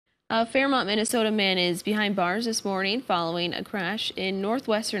A Fairmont, Minnesota man is behind bars this morning following a crash in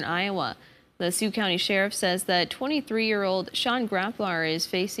northwestern Iowa. The Sioux County Sheriff says that 23-year-old Sean Grapplar is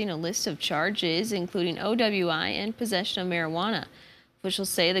facing a list of charges, including OWI and possession of marijuana. Officials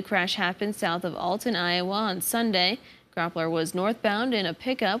say the crash happened south of Alton, Iowa on Sunday. Grapplar was northbound in a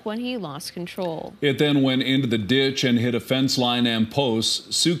pickup when he lost control. It then went into the ditch and hit a fence line and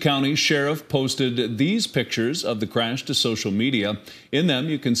posts. Sioux County Sheriff posted these pictures of the crash to social media. In them,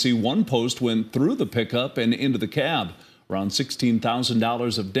 you can see one post went through the pickup and into the cab. Around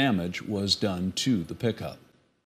 $16,000 of damage was done to the pickup.